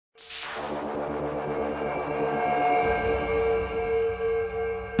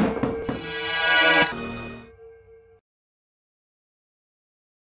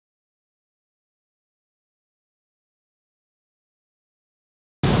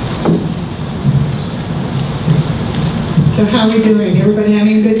So how are we doing? Everybody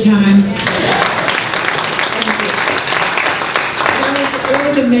having a good time? That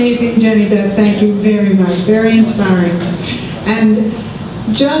was amazing, Jenny Beth. Thank you very much. Very inspiring. And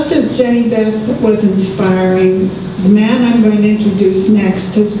just as Jenny Beth was inspiring, the man I'm going to introduce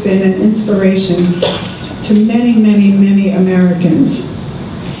next has been an inspiration to many, many, many Americans.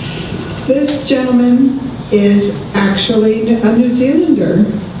 This gentleman is actually a New Zealander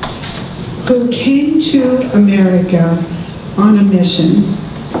who came to America on a mission,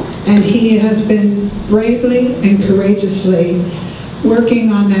 and he has been bravely and courageously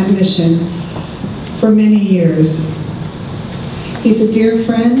working on that mission for many years. He's a dear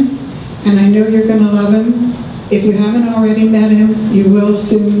friend, and I know you're going to love him. If you haven't already met him, you will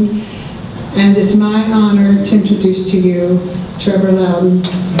soon. And it's my honor to introduce to you Trevor Loudon.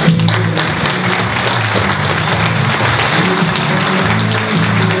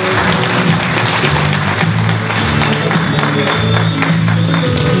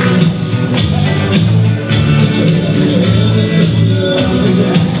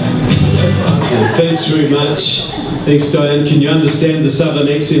 Thanks very much. Thanks, Diane. Can you understand the southern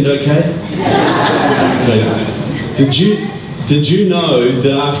accent okay? Okay. Did you know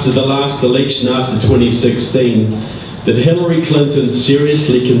that after the last election, after 2016, that Hillary Clinton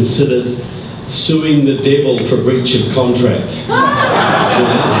seriously considered suing the devil for breach of contract?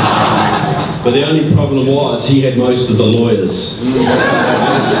 But the only problem was he had most of the lawyers.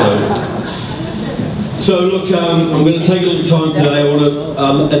 So look, I'm going to take a little time today. I want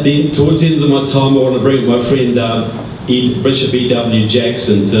to, towards the end of my time, I want to bring my friend Bishop E.W.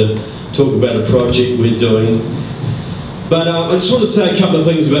 Jackson to talk about a project we're doing. But I just want to say a couple of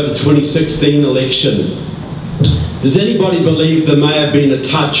things about the 2016 election. Does anybody believe there may have been a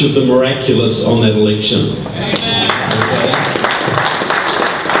touch of the miraculous on that election?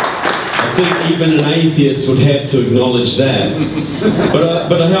 I think even an atheist would have to acknowledge that.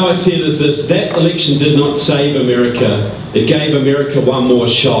 But how I see it is this: that election did not save America. It gave America one more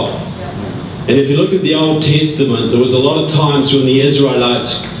shot. And if you look at the Old Testament, there was a lot of times when the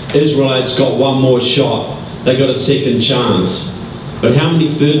Israelites got one more shot. They got a second chance. But how many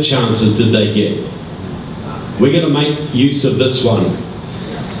third chances did they get? We're going to make use of this one.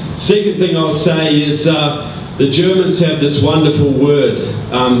 Second thing I'll say is the Germans have this wonderful word,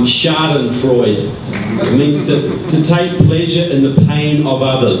 schadenfreude. It means to take pleasure in the pain of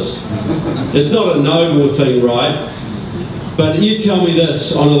others. It's not a noble thing, right? But you tell me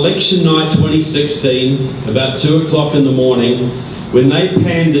this, on election night 2016, about 2 o'clock in the morning, when they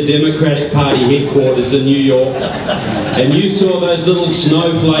panned the Democratic Party headquarters in New York, and you saw those little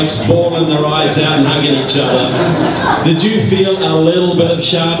snowflakes bawling their eyes out and hugging each other, did you feel a little bit of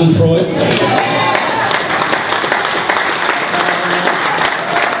schadenfreude?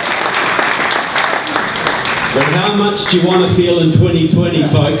 But how much do you want to feel in 2020,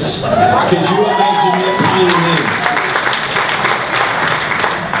 folks? Could you imagine that pain then?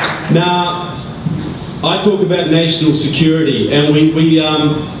 Now, I talk about national security, and we've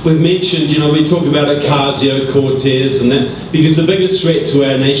mentioned, we talk about Ocasio-Cortez and that, because the biggest threat to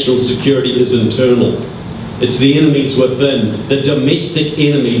our national security is internal. It's the enemies within. The domestic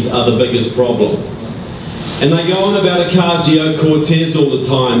enemies are the biggest problem. And they go on about Ocasio-Cortez all the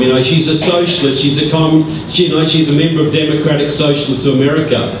time. She's a socialist. She's a member of Democratic Socialists of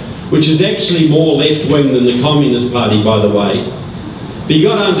America, which is actually more left-wing than the Communist Party, by the way. But you've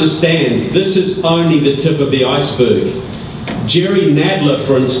got to understand, this is only the tip of the iceberg. Jerry Nadler,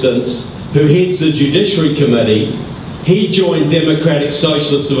 for instance, who heads the Judiciary Committee, he joined Democratic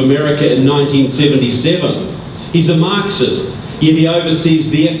Socialists of America in 1977. He's a Marxist, yet he oversees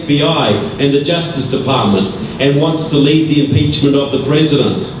the FBI and the Justice Department and wants to lead the impeachment of the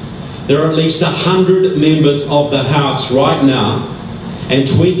President. There are at least 100 members of the House right now and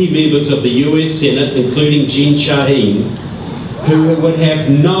 20 members of the US Senate, including Jean Shaheen, who would have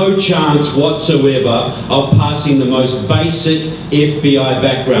no chance whatsoever of passing the most basic FBI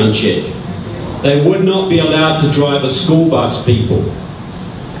background check. They would not be allowed to drive a school bus, people.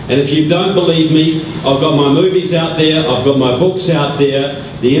 And if you don't believe me, I've got my movies out there, I've got my books out there,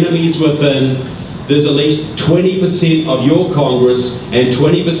 The Enemies Within. There's at least 20% of your Congress and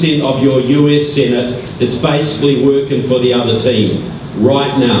 20% of your US Senate that's basically working for the other team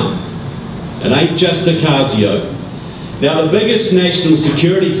right now. It ain't just Ocasio. Now, the biggest national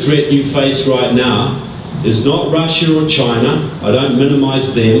security threat you face right now is not Russia or China, I don't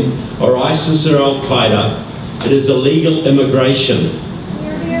minimize them, or ISIS or Al-Qaeda. It is illegal immigration.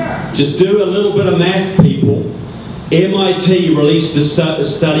 Just do a little bit of math, people. MIT released a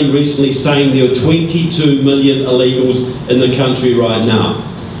study recently saying there are 22 million illegals in the country right now.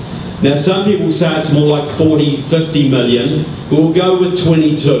 Now some people say it's more like 40, 50 million, but we'll go with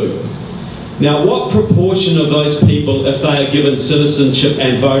 22. Now what proportion of those people, if they are given citizenship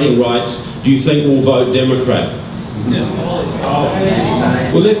and voting rights, do you think will vote Democrat?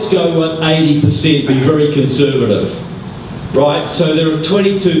 Well, let's go with 80%, be very conservative. Right, so there are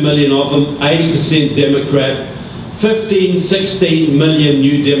 22 million of them, 80% Democrat, 15, 16 million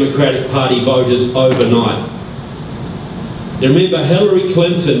new Democratic Party voters overnight. Now remember, Hillary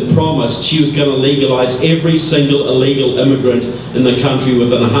Clinton promised she was going to legalise every single illegal immigrant in the country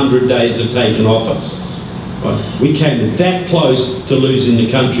within 100 days of taking office. Right. We came that close to losing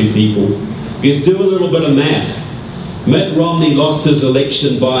the country, people. Because do a little bit of math. Mitt Romney lost his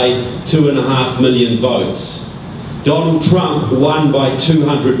election by 2.5 million votes. Donald Trump won by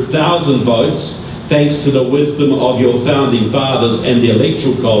 200,000 votes, thanks to the wisdom of your founding fathers and the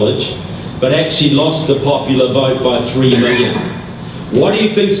Electoral College, but actually lost the popular vote by 3 million. What do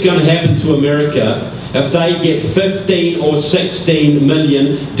you think is going to happen to America if they get 15 or 16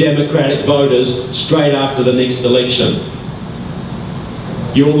 million Democratic voters straight after the next election?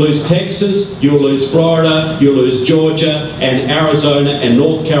 You'll lose Texas, you'll lose Florida, you'll lose Georgia and Arizona and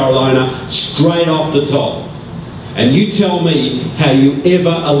North Carolina straight off the top. And you tell me how you ever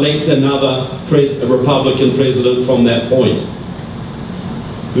elect another Republican president from that point.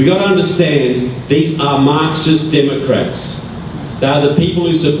 We've got to understand, these are Marxist Democrats. They are the people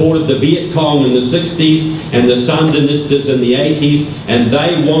who supported the Viet Cong in the 60s and the Sandinistas in the 80s, and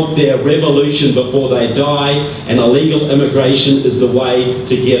they want their revolution before they die, and illegal immigration is the way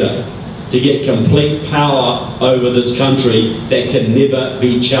to get it. To get complete power over this country that can never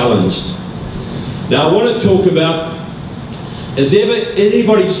be challenged. Now I want to talk about, has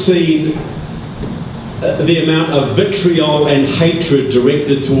anybody seen the amount of vitriol and hatred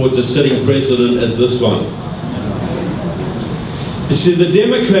directed towards a sitting president as this one? You see, the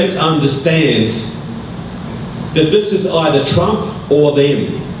Democrats understand that this is either Trump or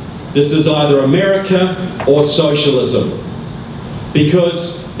them. This is either America or socialism.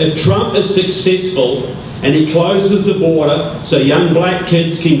 Because if Trump is successful and he closes the border so young black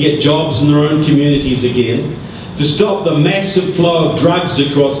kids can get jobs in their own communities again, to stop the massive flow of drugs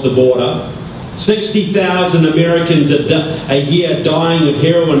across the border, 60,000 Americans a year dying of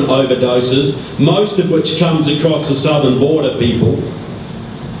heroin overdoses, most of which comes across the southern border, people,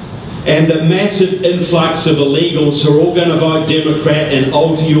 and the massive influx of illegals who are all going to vote Democrat and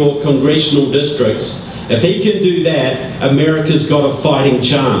alter your congressional districts. If he can do that, America's got a fighting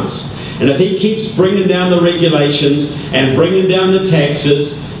chance. And if he keeps bringing down the regulations and bringing down the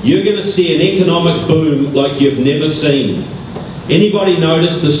taxes, you're going to see an economic boom like you've never seen. Anybody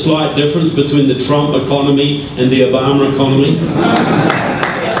notice the slight difference between the Trump economy and the Obama economy?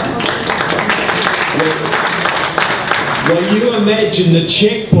 Well, you imagine the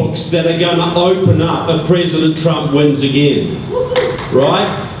checkbooks that are going to open up if President Trump wins again,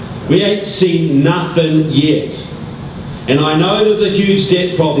 right? We ain't seen nothing yet. And I know there's a huge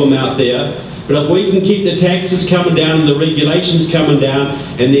debt problem out there, but if we can keep the taxes coming down and the regulations coming down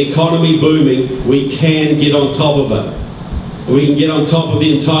and the economy booming, we can get on top of it. We can get on top of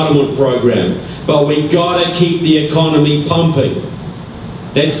the entitlement program. But we got to keep the economy pumping.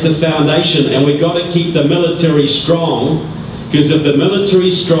 That's the foundation, and we got to keep the military strong, because if the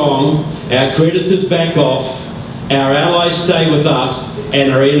military's strong, our creditors back off, our allies stay with us,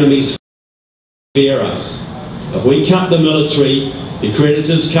 and our enemies fear us. If we cut the military, the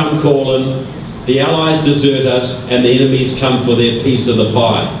creditors come calling, the allies desert us, and the enemies come for their piece of the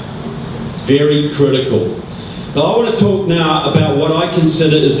pie. Very critical. Now, I want to talk now about what I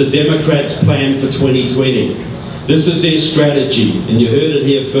consider is the Democrats' plan for 2020. This is their strategy, and you heard it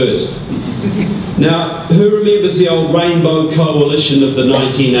here first. Now, who remembers the old Rainbow Coalition of the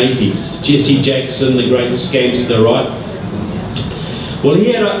 1980s? Jesse Jackson, the great scamster, right? Well,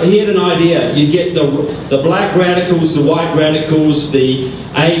 he had an idea. You get the black radicals, the white radicals, the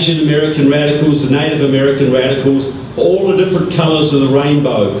Asian American radicals, the Native American radicals, all the different colours of the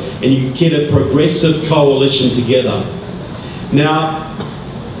rainbow, and you get a progressive coalition together. Now,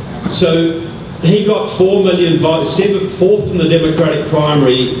 so he got 4 million votes, fourth in the Democratic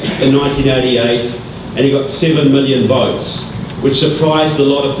primary in 1988, and he got 7 million votes, which surprised a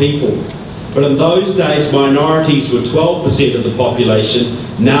lot of people. But in those days, minorities were 12% of the population.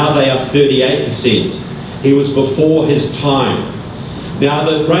 Now they are 38%. He was before his time. Now,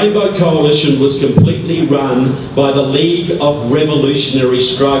 the Rainbow Coalition was completely run by the League of Revolutionary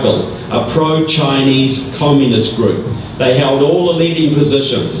Struggle, a pro-Chinese communist group. They held all the leading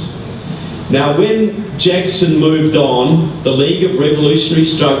positions. Now, when Jackson moved on, the League of Revolutionary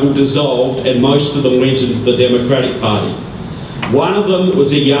Struggle dissolved and most of them went into the Democratic Party. One of them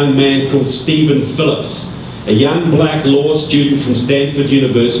was a young man called Stephen Phillips, a young black law student from Stanford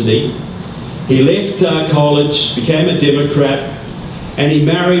University. He left college, became a Democrat, and he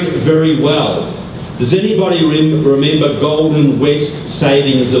married very well. Does anybody remember Golden West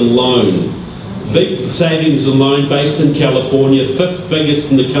Savings and Loan? Big savings and loan based in California, 5th biggest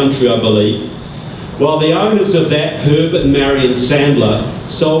in the country, I believe. Well, the owners of that, Herbert and Marion Sandler,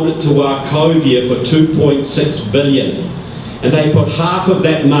 sold it to Wachovia for $2.6 billion. And they put half of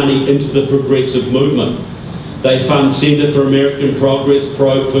that money into the progressive movement. They fund Centre for American Progress,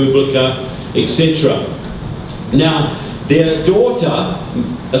 ProPublica, etc. Now, their daughter,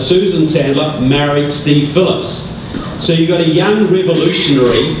 Susan Sandler, married Steve Phillips. So you've got a young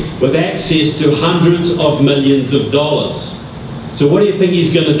revolutionary with access to hundreds of millions of dollars. So what do you think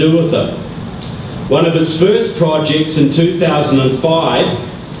he's going to do with it? One of his first projects in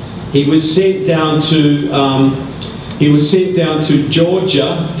 2005, he was sent down to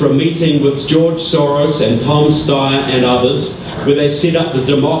Georgia for a meeting with George Soros and Tom Steyer and others, where they set up the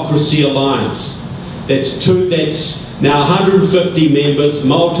Democracy Alliance. That's now 150 members,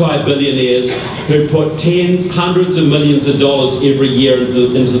 multi-billionaires, who put hundreds of millions of dollars every year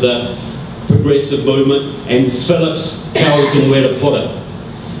into the progressive movement, and Phillips tells them where to put it.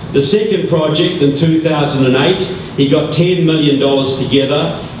 The second project in 2008, he got $10 million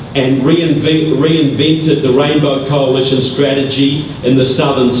together and reinvented the Rainbow Coalition strategy in the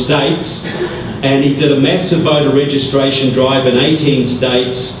southern states, and he did a massive voter registration drive in 18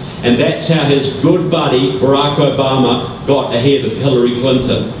 states, and that's how his good buddy Barack Obama got ahead of Hillary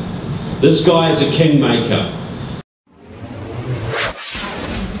Clinton. This guy is a kingmaker.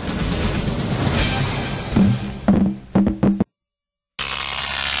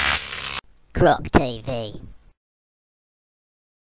 Croc TV.